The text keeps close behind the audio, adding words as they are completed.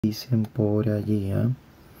dicen por allí, ¿eh?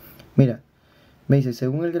 Mira, me dice,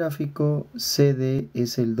 según el gráfico, CD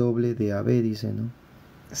es el doble de AB, dice, ¿no?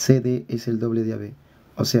 CD es el doble de AB.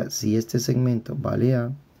 O sea, si este segmento vale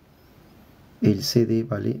A, el CD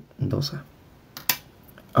vale 2A.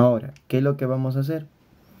 Ahora, ¿qué es lo que vamos a hacer?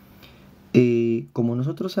 Como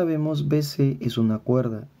nosotros sabemos, BC es una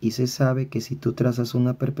cuerda y se sabe que si tú trazas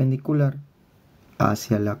una perpendicular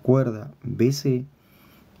hacia la cuerda BC,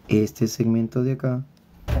 este segmento de acá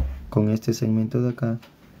con este segmento de acá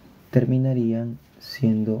terminarían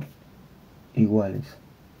siendo iguales.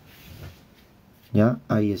 Ya,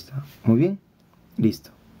 ahí está. Muy bien,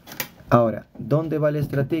 listo. Ahora, ¿dónde va la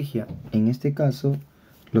estrategia? En este caso,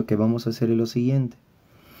 lo que vamos a hacer es lo siguiente.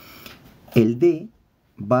 El D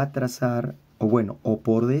va a trazar, o bueno, o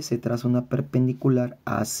por D se traza una perpendicular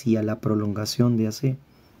hacia la prolongación de AC.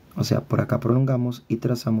 O sea, por acá prolongamos y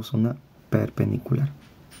trazamos una perpendicular.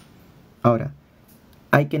 Ahora,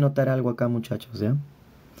 hay que notar algo acá, muchachos, ¿ya?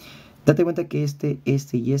 Date cuenta que este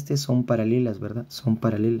y este son paralelas, ¿verdad? Son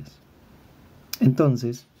paralelas.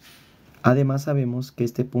 Entonces, además sabemos que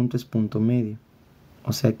este punto es punto medio.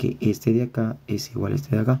 O sea que este de acá es igual a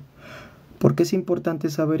este de acá. ¿Por qué es importante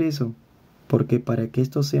saber eso? Porque para que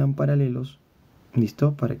estos sean paralelos,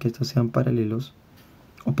 ¿listo? Para que estos sean paralelos,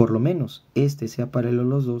 o por lo menos este sea paralelo a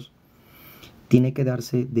los dos, tiene que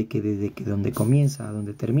darse de que desde que donde comienza a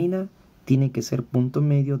donde termina, tiene que ser punto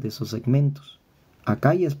medio de esos segmentos.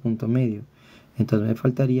 Acá ya es punto medio. Entonces me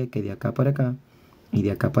faltaría que de acá para acá y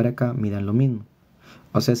de acá para acá midan lo mismo.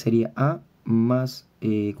 O sea, sería A más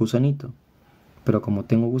gusanito. Pero como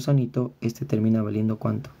tengo gusanito, este termina valiendo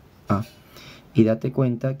 ¿cuánto? A. Y date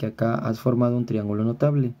cuenta que acá has formado un triángulo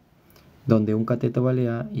notable, donde un cateto vale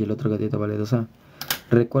A y el otro cateto vale 2A.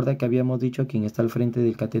 Recuerda que habíamos dicho que quien está al frente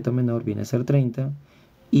del cateto menor viene a ser 30,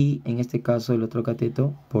 y en este caso el otro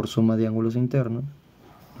cateto, por suma de ángulos internos,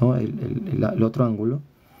 ¿no? el otro ángulo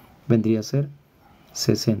vendría a ser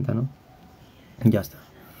 60, ¿no? Ya está.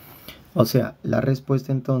 O sea, la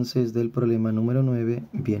respuesta entonces del problema número 9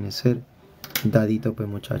 viene a ser dadito, pues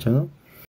muchachos, ¿no?